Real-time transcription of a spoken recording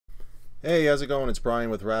Hey, how's it going? It's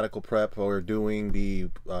Brian with Radical Prep. We're doing the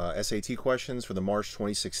SAT questions for the March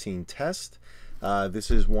 2016 test.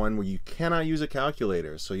 This is one where you cannot use a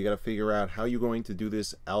calculator, so you got to figure out how you're going to do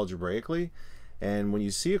this algebraically. And when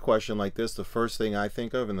you see a question like this, the first thing I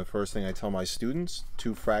think of and the first thing I tell my students,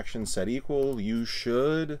 two fractions set equal, you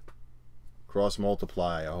should cross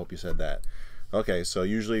multiply. I hope you said that. Okay, so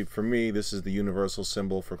usually for me, this is the universal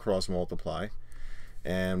symbol for cross multiply.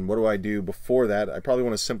 And what do I do before that? I probably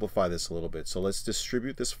want to simplify this a little bit. So let's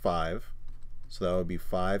distribute this 5. So that would be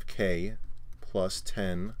 5k plus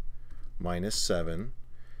 10 minus 7.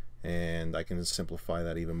 And I can simplify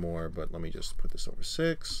that even more, but let me just put this over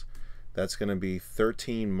 6. That's going to be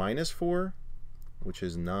 13 minus 4, which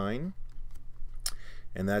is 9.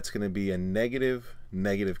 And that's going to be a negative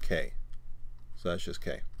k. So that's just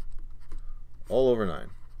k. All over 9.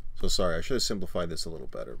 So sorry, I should have simplified this a little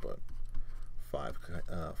better, but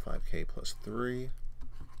 5k plus 3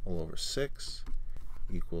 all over 6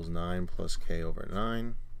 equals 9 plus k over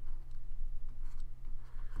 9.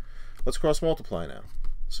 Let's cross multiply now.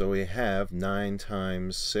 So we have 9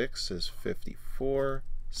 times 6 is 54.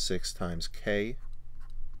 6 times k,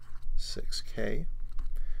 6k.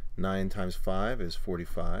 9 times 5 is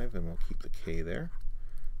 45, and we'll keep the k there.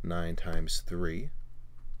 9 times 3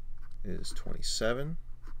 is 27.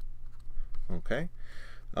 Okay.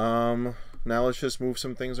 Now let's just move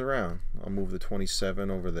some things around. I'll move the 27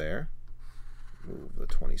 over there. Move the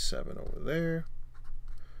 27 over there.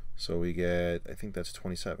 So we get, I think that's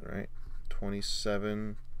 27, right?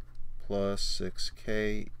 27 plus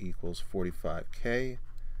 6k equals 45k.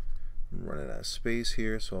 I'm running out of space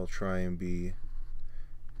here, so I'll try and be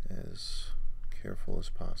as careful as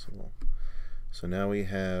possible. So now we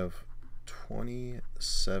have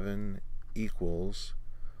 27 equals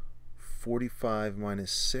 45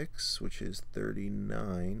 minus 6, which is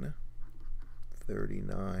 39.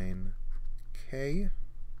 39k.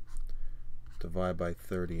 Divide by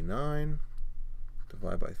 39.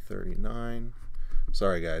 Divide by 39.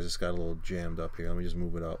 Sorry guys, this got a little jammed up here. Let me just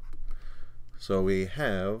move it up. So we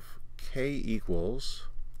have k equals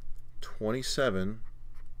 27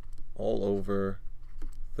 all over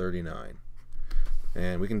 39.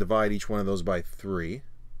 And we can divide each one of those by 3.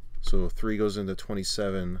 So 3 goes into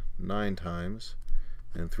 27 9 times,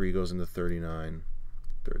 and 3 goes into 39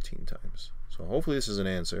 13 times. So hopefully this is an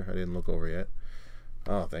answer. I didn't look over yet.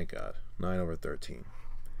 Oh, thank God. 9 over 13.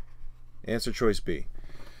 Answer choice B.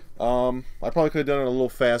 I probably could have done it a little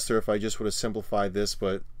faster if I just would have simplified this,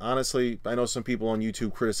 but honestly, I know some people on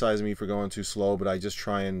YouTube criticize me for going too slow, but I just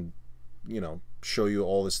try and, show you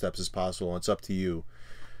all the steps as possible. It's up to you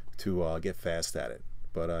to get fast at it.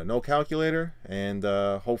 But no calculator, and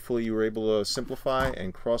hopefully you were able to simplify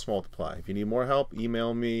and cross multiply. If you need more help,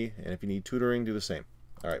 email me, and if you need tutoring, do the same.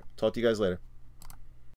 All right, talk to you guys later.